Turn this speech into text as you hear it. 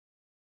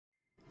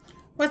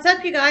What's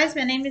up, you guys?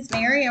 My name is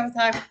Mary. I'm with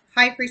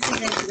High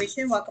Priestess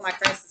Intuition. Welcome, my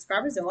current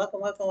subscribers, and welcome,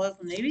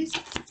 newbies.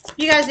 If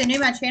you guys are new to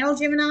my channel,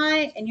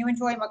 Gemini, and you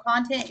enjoy my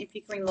content, if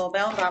you can ring the little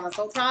bell and buy my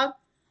soul tribe,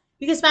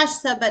 you can smash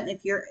the sub button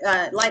if you're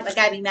like my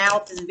gabby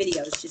mouth in the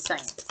videos, just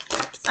saying.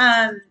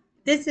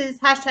 This is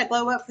hashtag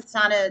glow up for the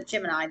sign of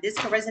Gemini. This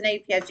can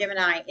resonate if you have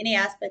Gemini, any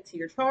aspects of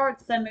your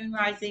chart, Sun, Moon,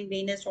 Rising,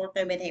 Venus, North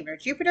Node, Midheaven, or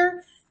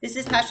Jupiter. This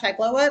is hashtag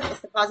glow up.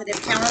 It's the positive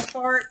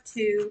counterpart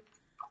to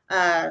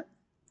my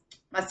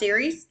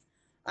series.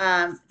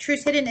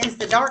 Truth Hidden is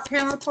the dark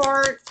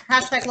counterpart.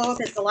 Hashtag glow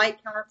up is the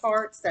light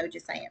counterpart. So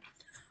just saying.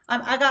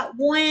 I got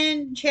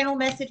one channel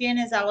message in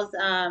as I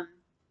was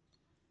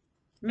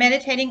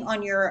meditating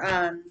on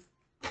your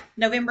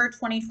November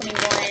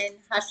 2021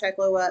 hashtag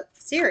glow up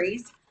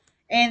series.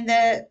 And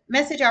the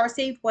message I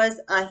received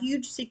was a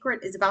huge secret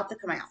is about to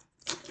come out.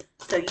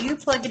 So you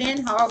plug it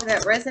in however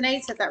that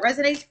resonates. If that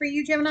resonates for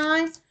you,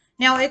 Gemini.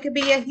 Now, it could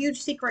be a huge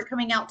secret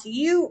coming out to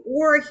you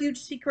or a huge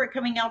secret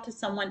coming out to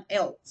someone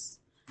else.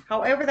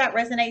 However that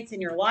resonates in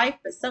your life,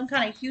 but some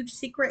kind of huge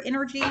secret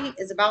energy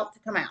is about to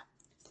come out.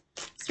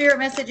 Spirit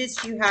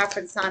messages you have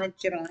for the sign of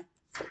Gemini.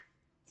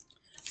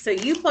 So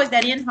you plug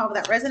that in, however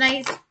that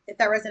resonates, if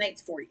that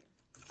resonates for you.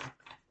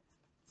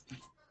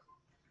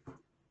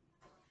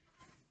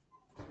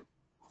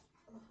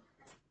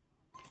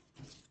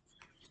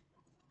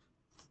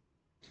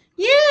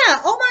 Yeah,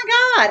 oh my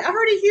God. I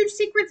heard a huge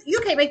secret. You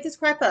can't make this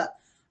crap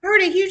up. I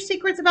heard a huge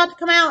secret's about to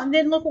come out, and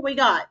then look what we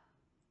got.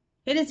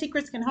 Hidden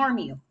secrets can harm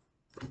you.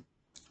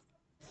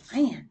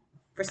 Man,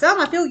 for some,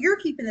 I feel you're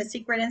keeping the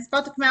secret and it's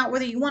about to come out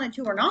whether you want it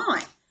to or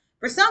not.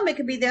 For some, it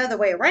could be the other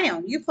way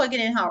around. You plug it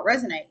in how it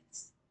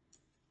resonates.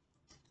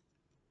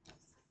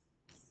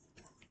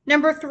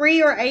 Number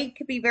 3 or 8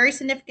 could be very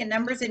significant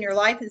numbers in your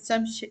life in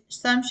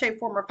some shape,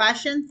 form, or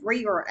fashion.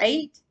 3 or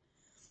 8.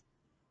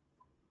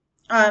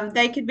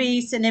 They could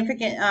be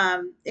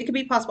significant. It could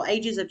be possible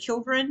ages of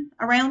children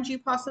around you,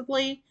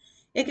 possibly.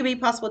 It could be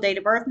possible date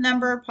of birth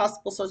number,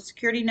 possible social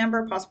security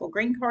number, possible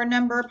green card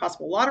number,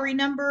 possible lottery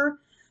number,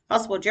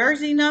 possible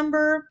jersey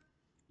number.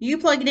 You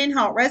plug it in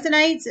how it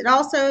resonates. It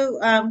also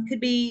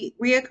could be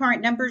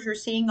reoccurring numbers you're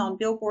seeing on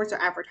billboards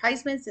or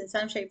advertisements in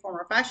some shape, form,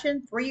 or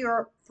fashion. 3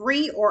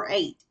 or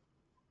 8.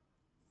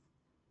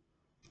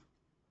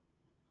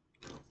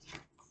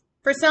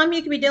 For some,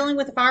 you could be dealing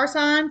with a fire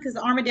sign because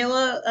the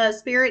armadillo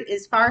spirit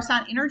is fire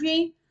sign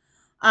energy.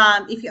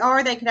 If you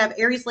are, they could have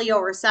Aries, Leo,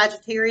 or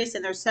Sagittarius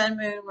in their Sun,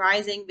 Moon,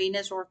 Rising,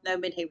 Venus, North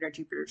Node, Midheaven, or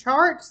Jupiter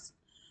charts.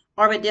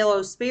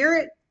 Armadillo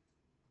spirit,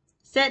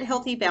 set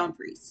healthy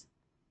boundaries.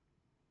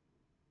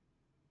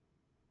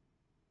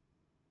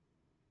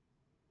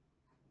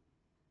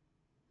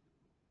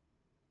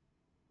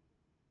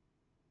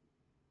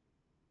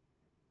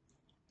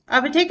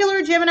 A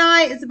particular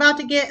Gemini is about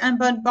to get a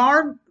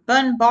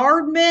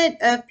bombardment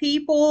of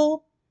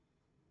people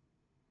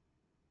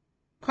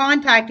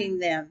contacting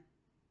them.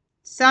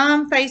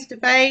 Some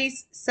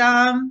face-to-face,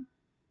 some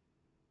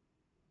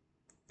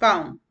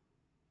phone.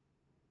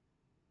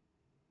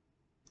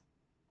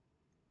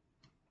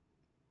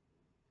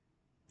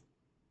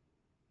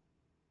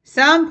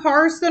 Some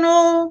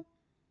personal,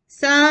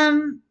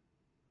 some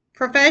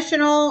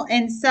professional,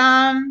 and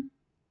some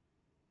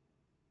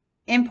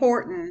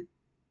important.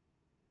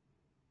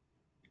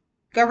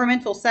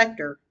 Governmental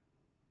sector.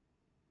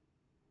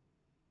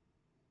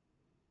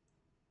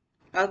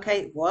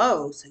 Okay,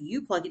 whoa. So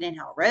you plug it in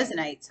how it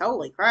resonates.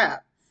 Holy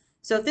crap.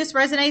 So if this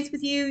resonates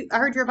with you, I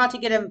heard you're about to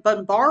get a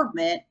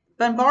bombardment.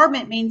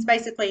 Bombardment means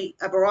basically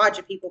a barrage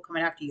of people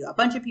coming after you. A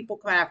bunch of people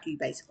coming after you,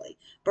 basically.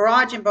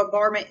 Barrage and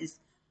bombardment is,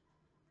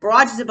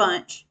 barrage is a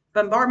bunch.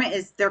 Bombardment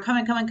is they're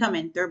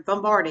coming. They're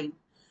bombarding.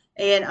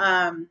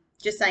 And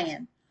just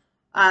saying.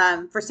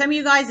 For some of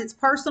you guys, it's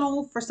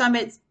personal. For some,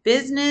 it's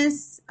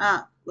business.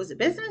 Was it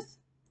business?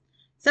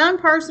 Some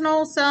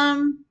personal,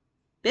 some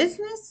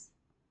business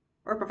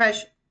or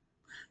profession.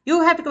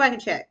 You'll have to go back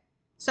and check.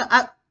 So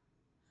I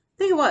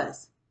think it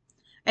was.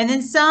 And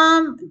then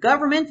some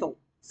governmental.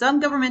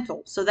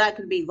 So that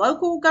could be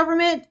local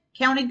government,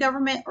 county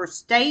government, or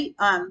state.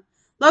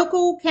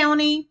 Local,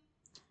 county,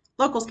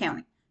 locals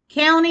county.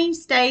 County,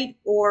 state,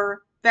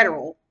 or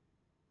federal.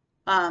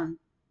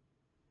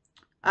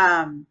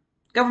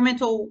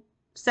 Governmental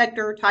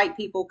sector type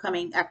people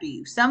coming after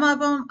you. Some of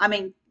them, I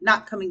mean,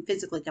 not coming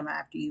physically coming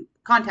after you,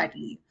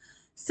 contacting you.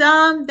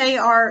 Some they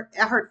are,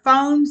 I heard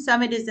phone,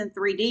 some it is in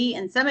 3D,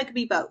 and some it could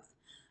be both.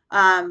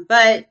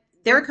 But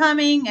they're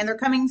coming and they're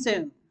coming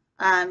soon.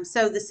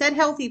 So the set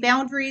healthy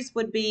boundaries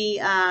would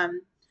be,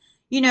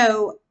 you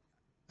know,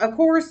 of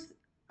course,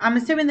 I'm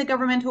assuming the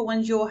governmental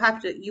ones you will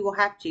have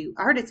to,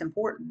 I heard it's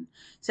important.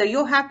 So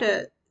you'll have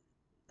to,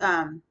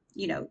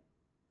 you know,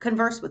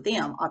 converse with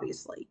them,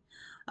 obviously.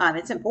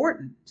 It's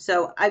important.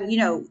 So,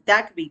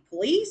 that could be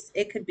police.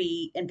 It could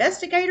be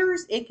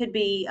investigators. It could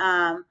be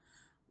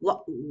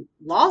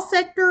law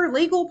sector,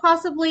 legal,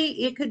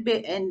 possibly. It could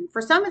be, and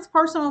for some it's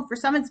personal, for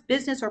some it's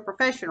business or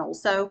professional.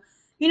 So,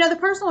 the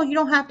personal you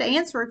don't have to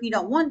answer if you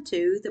don't want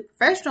to. The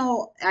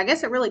professional, I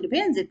guess it really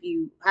depends if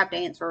you have to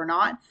answer or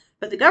not.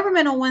 But the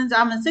governmental ones,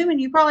 I'm assuming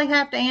you probably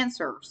have to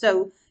answer.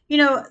 So,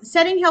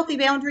 setting healthy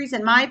boundaries,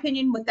 in my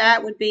opinion, with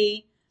that would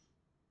be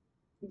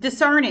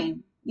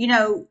discerning.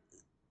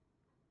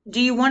 Do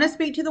you want to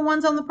speak to the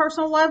ones on the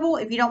personal level?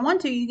 If you don't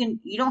want to,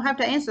 you don't have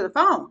to answer the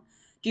phone.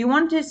 Do you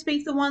want to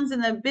speak to the ones in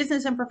the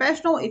business and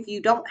professional? If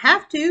you don't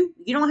have to,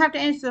 you don't have to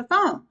answer the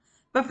phone.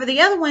 But for the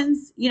other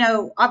ones,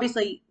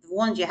 obviously the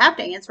ones you have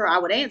to answer, I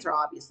would answer,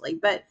 obviously.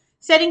 But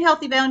setting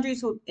healthy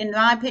boundaries, in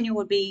my opinion,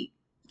 would be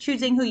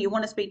choosing who you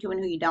want to speak to and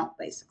who you don't,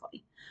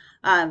 basically.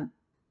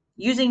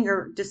 Using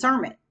your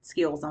discernment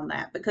skills on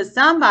that, because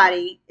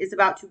somebody is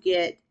about to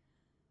get,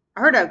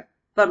 I heard of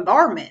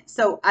bombardment.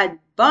 So a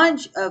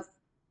bunch of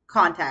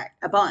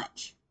contact, a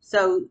bunch.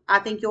 So I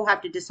think you'll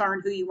have to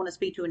discern who you want to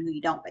speak to and who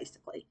you don't,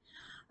 basically.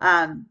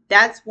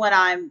 That's what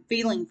I'm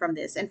feeling from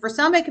this. And for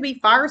some, it could be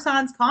fire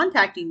signs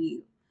contacting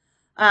you.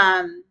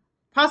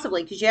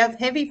 Possibly because you have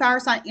heavy fire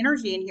sign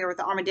energy in here with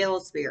the armadillo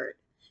spirit,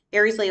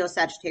 Aries, Leo,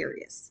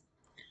 Sagittarius.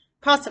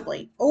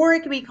 Possibly. Or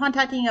it could be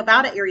contacting you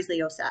about an Aries,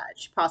 Leo, Sag.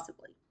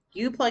 Possibly.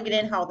 You plug it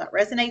in how that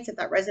resonates, if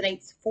that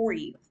resonates for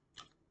you.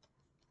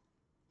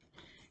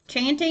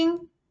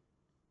 Chanting.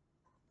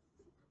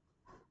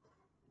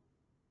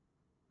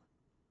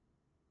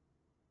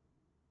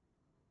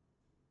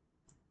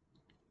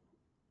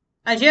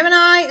 A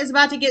Gemini is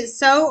about to get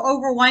so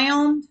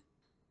overwhelmed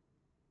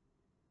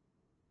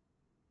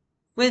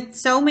with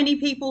so many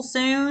people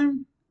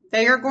soon,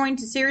 they are going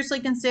to seriously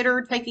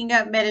consider taking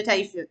up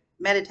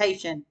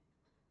meditation.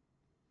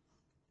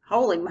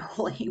 Holy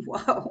moly,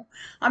 whoa.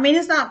 I mean,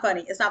 it's not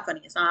funny. It's not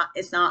funny. It's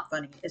not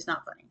funny. It's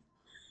not funny.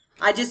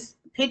 I just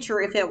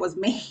picture if it was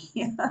me.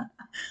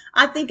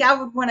 I think I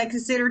would want to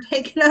consider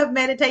taking up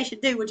meditation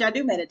too, which I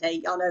do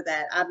meditate. Y'all know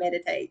that. I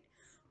meditate.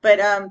 But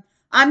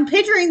I'm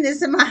picturing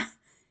this in my,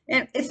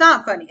 and it's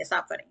not funny. It's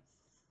not funny.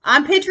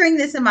 I'm picturing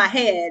this in my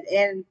head,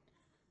 and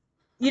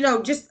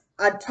just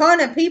a ton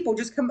of people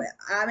just come.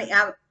 I mean,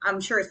 I'm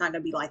sure it's not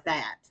going to be like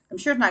that. I'm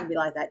sure it's not going to be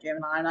like that,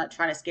 Gemini. I'm not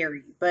trying to scare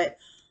you, but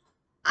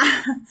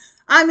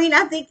I mean,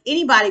 I think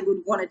anybody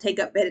would want to take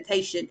up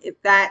meditation if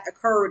that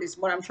occurred. Is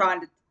what I'm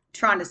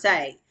trying to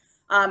say.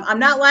 I'm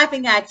not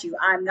laughing at you.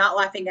 I'm not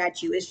laughing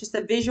at you. It's just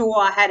a visual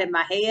I had in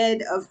my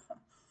head of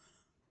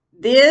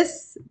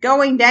this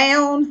going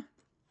down.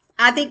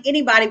 I think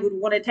anybody would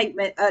want to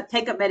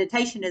take up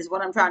meditation. Is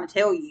what I'm trying to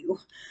tell you.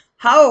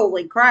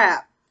 Holy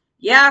crap!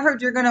 Yeah, I heard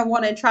you're going to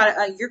want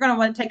to you're going to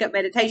want to take up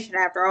meditation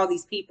after all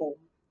these people.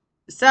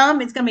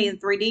 Some it's going to be in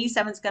 3D,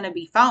 some it's going to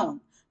be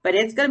phone, but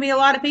it's going to be a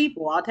lot of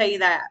people. I'll tell you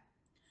that.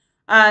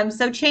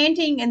 So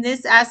chanting in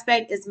this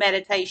aspect is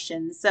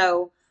meditation.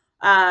 So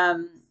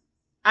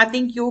I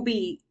think you'll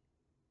be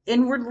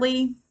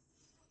inwardly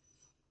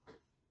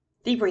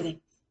deep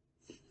breathing.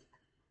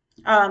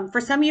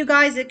 For some of you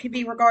guys, it could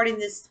be regarding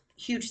this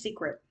huge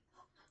secret.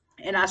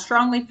 And I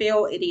strongly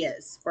feel it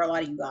is for a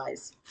lot of you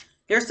guys.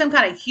 There's some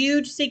kind of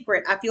huge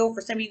secret I feel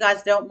for some of you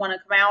guys don't want to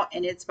come out,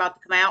 and it's about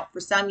to come out. For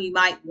some, you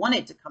might want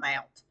it to come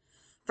out.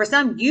 For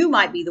some, you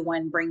might be the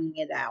one bringing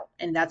it out,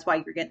 and that's why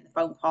you're getting the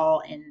phone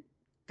call and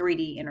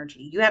 3D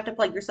energy. You have to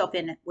plug yourself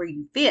in where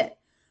you fit.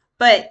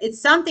 But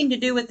it's something to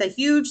do with a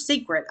huge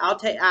secret.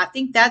 I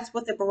think that's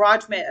what the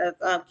barrage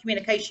of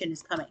communication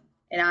is coming,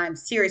 and I'm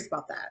serious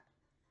about that,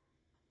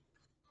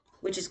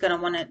 which is going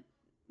to want to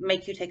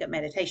make you take up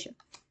meditation.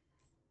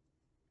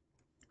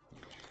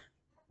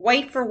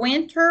 Wait for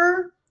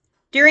winter.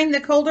 During the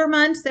colder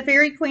months, the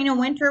Fairy Queen of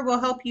Winter will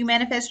help you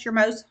manifest your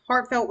most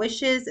heartfelt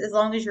wishes as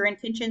long as your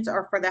intentions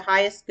are for the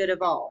highest good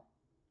of all.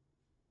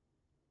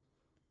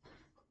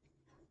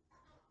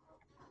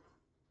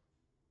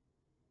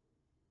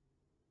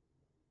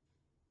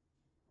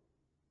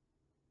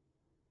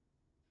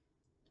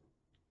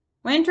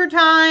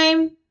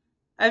 Wintertime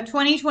of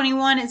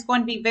 2021 is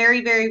going to be very,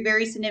 very,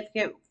 very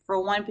significant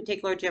for one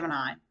particular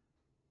Gemini.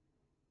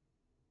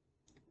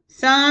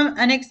 Some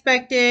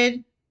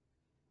unexpected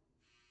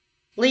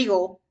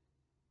legal.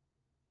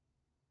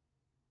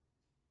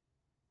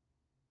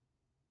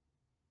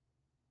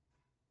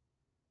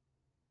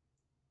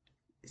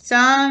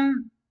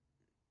 Someone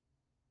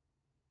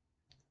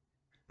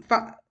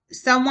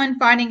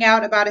finding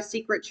out about a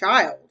secret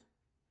child.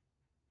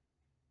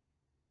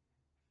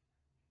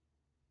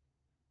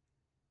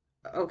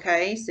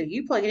 Okay, so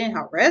you plug it in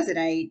how it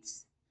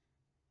resonates.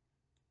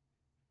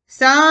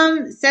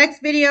 Some sex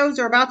videos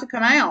are about to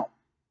come out.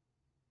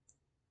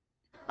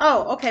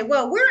 Oh, okay.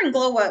 Well, we're in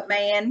glow up,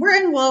 man. We're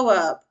in glow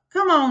up.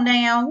 Come on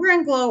now. We're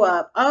in glow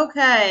up.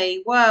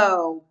 Okay.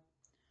 Whoa.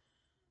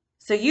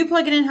 So you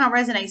plug it in how it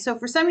resonates. So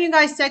for some of you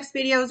guys, sex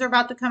videos are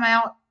about to come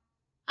out.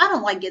 I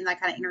don't like getting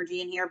that kind of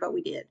energy in here, but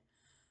we did.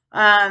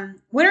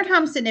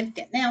 Wintertime's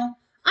significant. Now,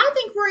 I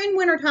think we're in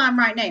wintertime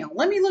right now.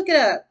 Let me look it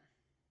up.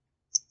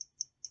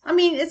 I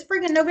mean, it's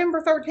freaking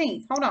November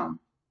 13th. Hold on.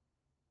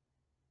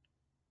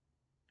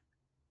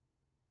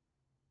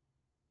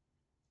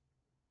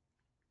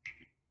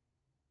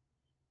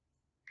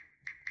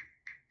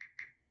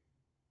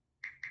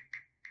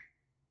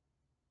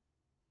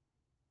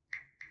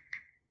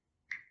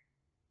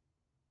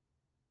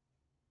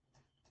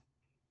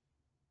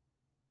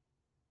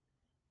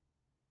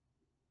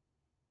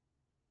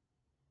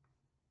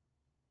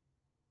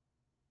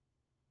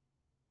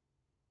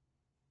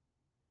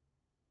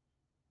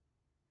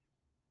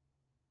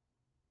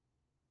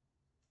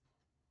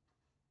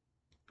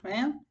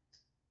 Well,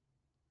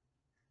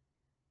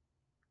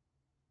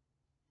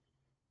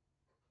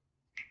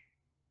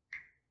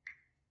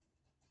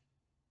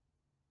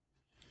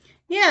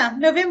 yeah,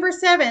 November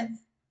 7th.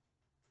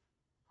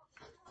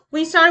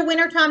 We started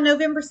wintertime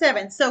November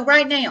 7th. So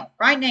right now,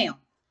 right now.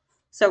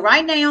 So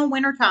right now,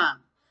 wintertime.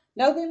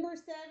 November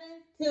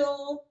 7th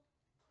till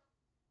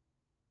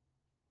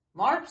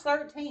March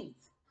 13th,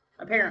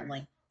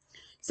 apparently.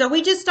 So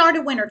we just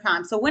started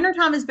wintertime. So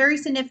wintertime is very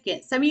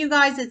significant. Some of you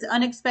guys, it's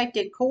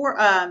unexpected court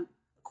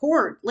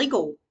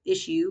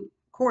issue.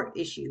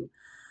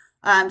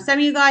 Some of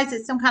you guys,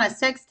 it's some kind of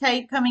sex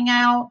tape coming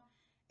out.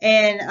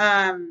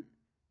 And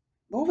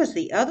what was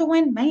the other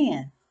one?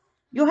 Man,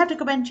 you'll have to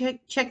go back and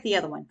check the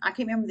other one. I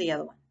can't remember the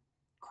other one.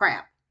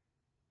 Crap.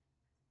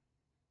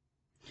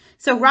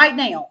 So right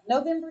now,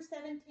 November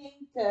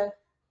 17th to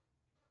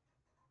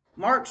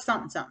March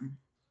something something.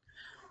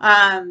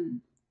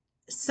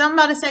 Some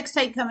about a sex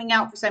tape coming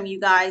out for some of you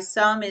guys.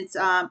 Some it's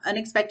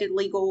unexpected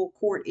legal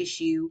court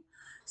issue.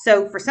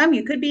 So for some,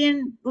 you could be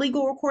in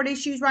legal or court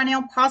issues right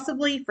now,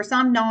 possibly. For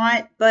some,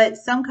 not. But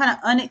some kind of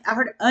I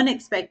heard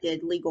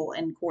unexpected legal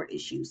and court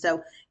issue.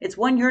 So it's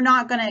one you're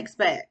not going to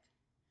expect,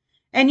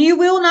 and you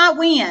will not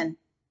win.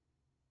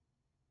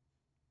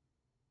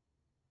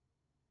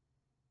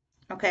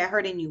 Okay, I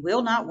heard, and you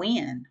will not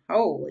win.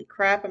 Holy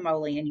crap and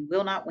moly, and you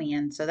will not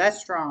win. So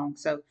that's strong.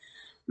 So,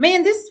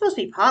 man, this is supposed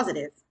to be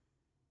positive.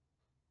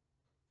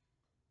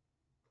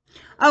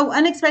 Oh,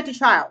 unexpected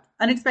child.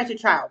 Unexpected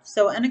child.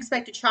 So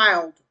unexpected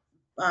child,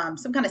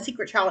 some kind of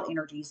secret child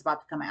energy is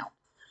about to come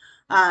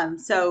out.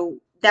 So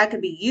that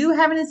could be you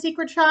having a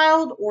secret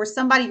child or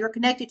somebody you're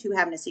connected to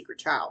having a secret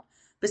child.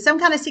 But some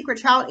kind of secret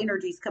child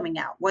energy is coming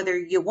out, whether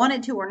you want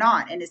it to or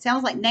not. And it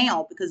sounds like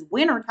now because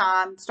winter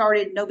time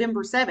started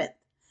November 7th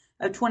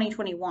of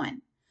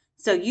 2021.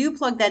 So you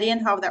plug that in,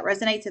 however that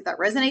resonates, if that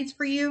resonates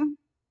for you.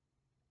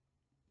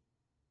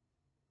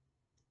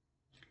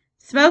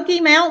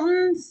 Smoky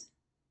Mountains.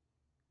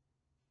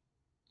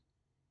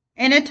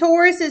 And a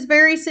Taurus is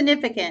very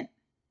significant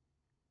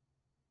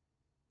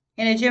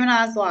in a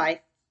Gemini's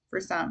life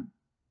for some.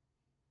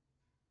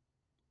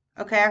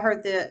 Okay, I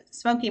heard the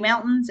Smoky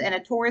Mountains, and a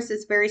Taurus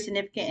is very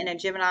significant in a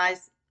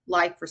Gemini's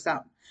life for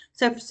some.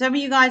 So for some of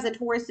you guys, a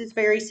Taurus is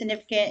very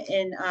significant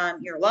in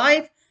your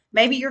life.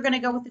 Maybe you're going to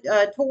go with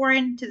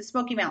Taurin to the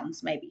Smoky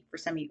Mountains, maybe for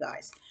some of you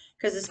guys.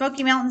 Because the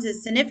Smoky Mountains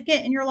is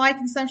significant in your life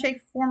in some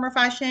shape, form, or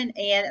fashion,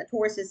 and a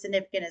Taurus is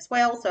significant as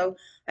well. So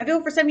I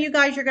feel for some of you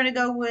guys, you're going to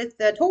go with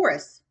the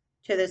Taurus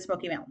to the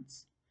Smoky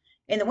Mountains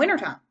in the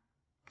wintertime.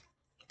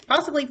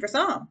 Possibly for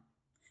some.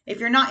 If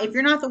you're not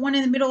the one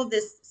in the middle of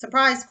this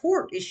surprise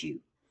court issue,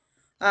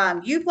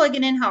 you plug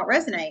it in how it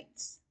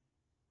resonates.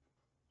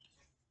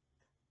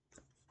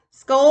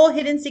 Skull,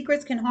 hidden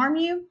secrets can harm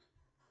you.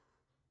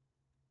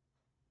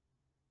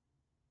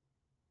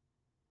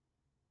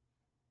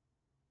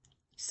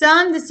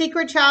 Sun, the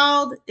secret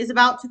child is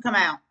about to come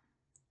out,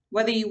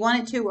 whether you want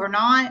it to or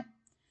not,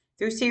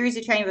 through a series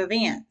of chain of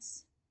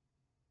events.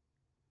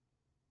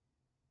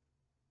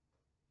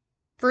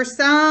 For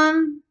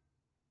some,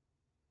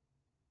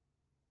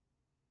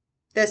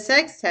 the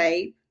sex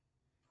tape.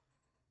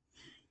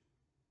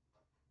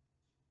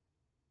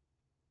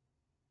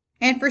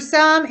 And for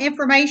some,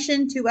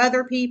 information to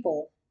other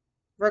people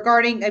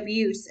regarding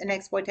abuse and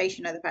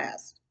exploitation of the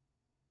past.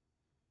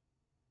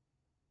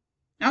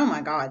 Oh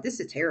my God, this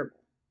is terrible.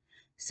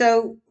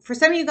 So for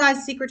some of you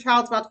guys, Secret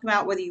Child's about to come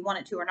out whether you want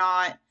it to or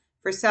not.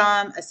 For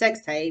some, a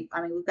sex tape.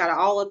 I mean, we've got it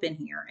all up in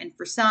here. And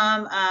for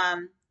some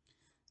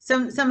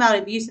about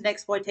abuse and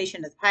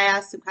exploitation of the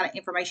past, some kind of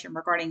information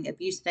regarding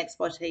abuse and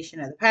exploitation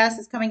of the past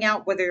is coming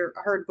out, whether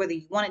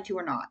you want it to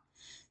or not.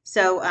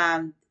 So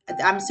I'm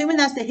assuming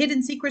that's the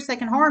hidden secrets that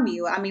can harm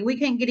you. I mean, we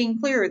can't get any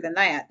clearer than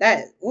that.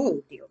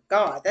 Oh dear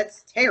God,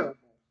 that's terrible.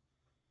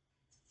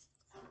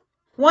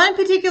 One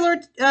particular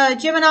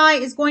Gemini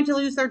is going to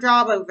lose their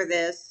job over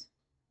this.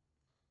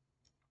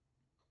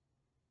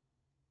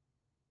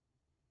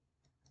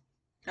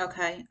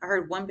 Okay, I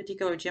heard one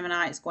particular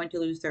Gemini is going to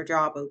lose their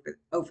job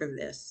over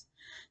this.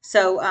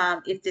 So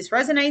if this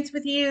resonates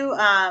with you,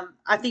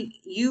 I think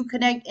you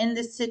connect in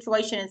this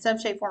situation in some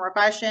shape, form, or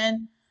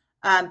fashion.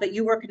 But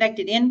you were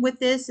connected in with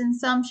this in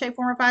some shape,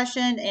 form, or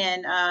fashion,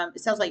 and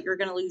it sounds like you're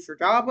going to lose your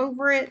job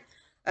over it.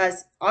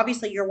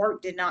 Obviously, your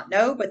work did not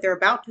know, but they're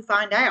about to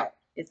find out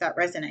if that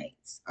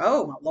resonates.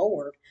 Oh, my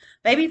Lord.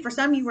 Maybe for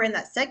some, you were in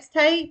that sex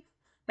tape.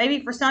 Maybe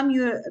for some,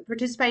 you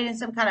participated in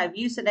some kind of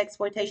abuse and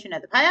exploitation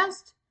of the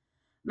past.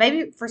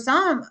 Maybe for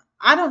some,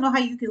 I don't know how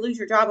you could lose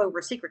your job over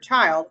a secret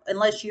child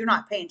unless you're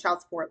not paying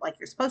child support like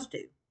you're supposed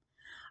to.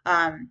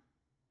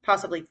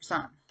 Possibly for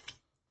some.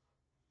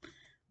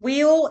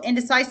 Wheel,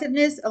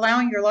 indecisiveness,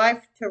 allowing your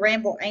life to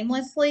ramble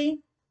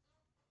aimlessly.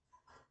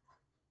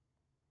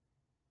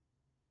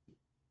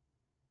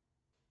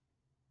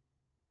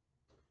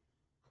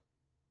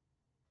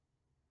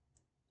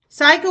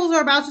 Cycles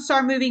are about to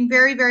start moving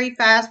very, very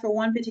fast for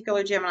one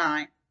particular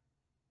Gemini.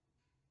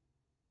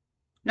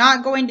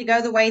 Not going to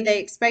go the way they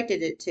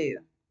expected it to.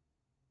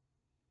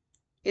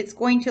 It's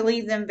going to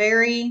leave them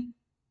very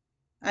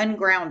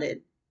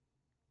ungrounded.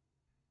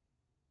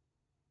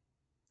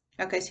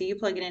 Okay, so you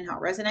plug it in how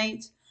it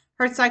resonates.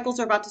 Hertz cycles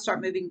are about to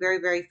start moving very,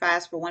 very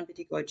fast for one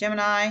particular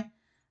Gemini.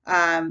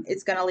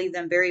 It's going to leave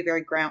them very,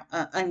 very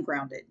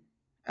ungrounded.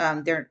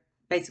 They're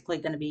basically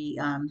going to be,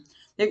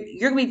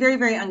 you're going to be very,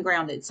 very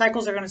ungrounded.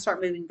 Cycles are going to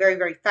start moving very,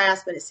 very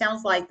fast, but it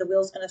sounds like the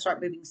wheel's going to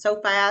start moving so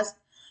fast,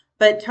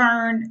 but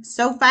turn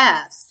so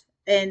fast.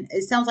 And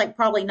it sounds like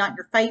probably not in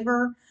your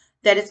favor,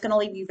 that it's going to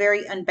leave you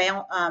very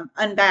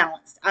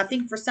unbalanced. I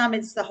think for some,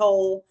 it's the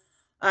whole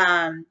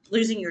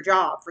losing your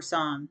job for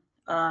some.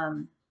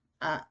 Um,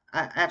 I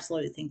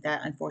absolutely think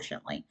that,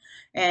 unfortunately.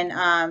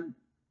 And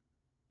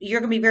you're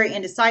going to be very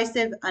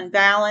indecisive,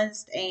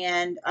 unbalanced,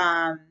 and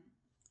I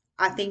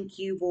think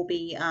you will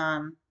be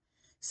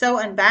so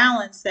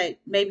unbalanced that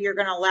maybe you're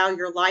going to allow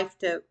your life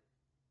to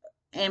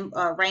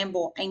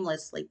ramble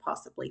aimlessly,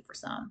 possibly for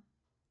some.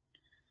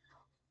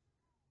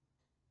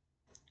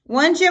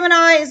 One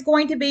Gemini is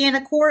going to be in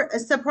a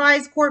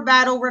surprise court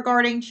battle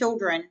regarding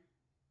children.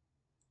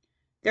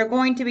 They're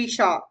going to be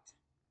shocked.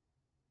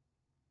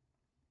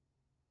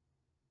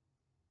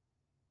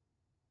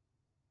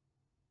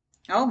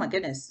 Oh my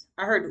goodness.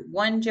 I heard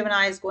one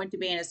Gemini is going to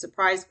be in a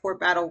surprise court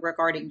battle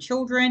regarding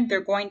children. They're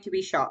going to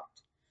be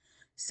shocked.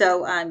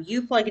 So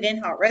you plug it in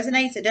how it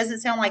resonates. It doesn't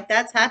sound like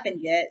that's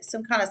happened yet.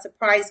 Some kind of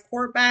surprise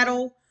court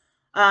battle.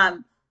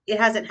 It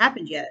hasn't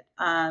happened yet,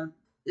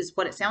 is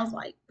what it sounds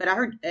like. But I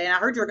heard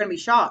you're going to be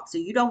shocked. So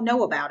you don't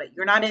know about it.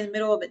 You're not in the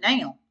middle of it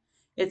now,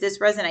 if this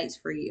resonates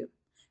for you.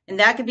 And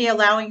that could be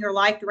allowing your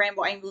life to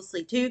ramble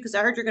aimlessly too, because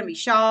I heard you're going to be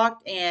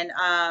shocked, and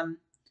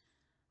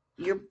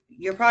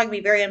you're probably going to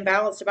be very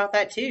unbalanced about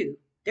that too.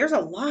 There's a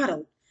lot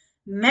of,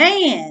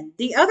 man,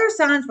 the other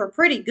signs were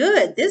pretty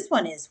good. This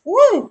one is,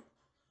 whoo,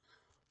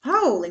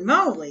 holy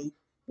moly.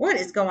 What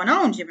is going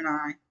on,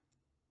 Gemini?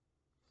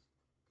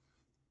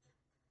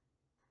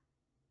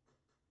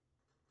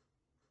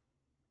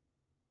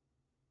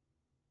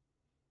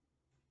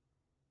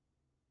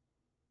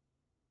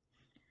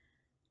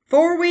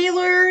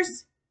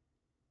 Four-wheelers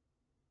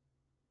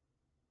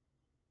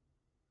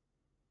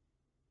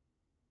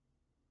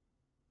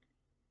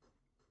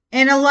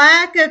and a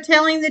lack of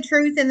telling the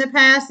truth in the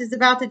past is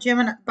about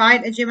to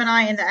bite a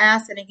Gemini in the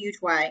ass in a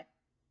huge way.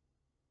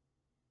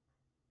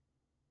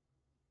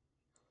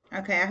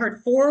 Okay, I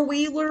heard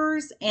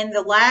four-wheelers and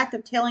the lack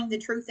of telling the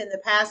truth in the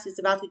past is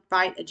about to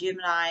bite a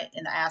Gemini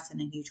in the ass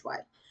in a huge way.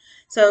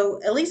 So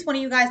at least one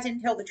of you guys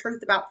didn't tell the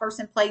truth about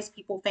person, place,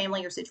 people,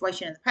 family, or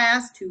situation in the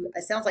past to,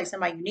 it sounds like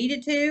somebody you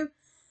needed to,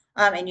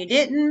 and you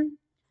didn't.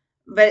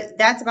 But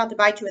that's about to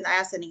bite you in the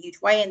ass in a huge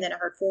way. And then I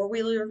heard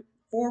four-wheeler.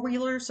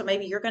 So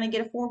maybe you're going to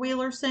get a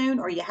four-wheeler soon,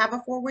 or you have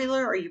a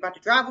four-wheeler, or you're about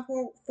to drive a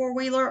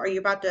four-wheeler, or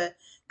you're about to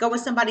go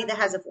with somebody that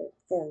has a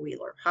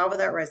four-wheeler, however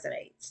that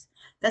resonates.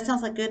 That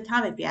sounds like a good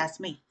time if you ask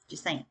me.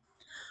 Just saying.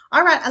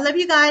 All right. I love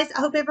you guys.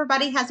 I hope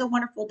everybody has a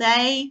wonderful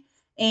day.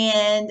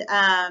 And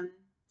I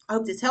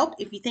hope this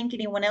helped. If you think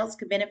anyone else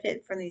could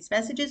benefit from these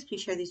messages,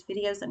 please share these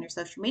videos on your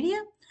social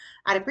media.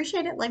 I'd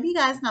appreciate it. Love you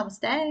guys.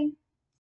 Namaste.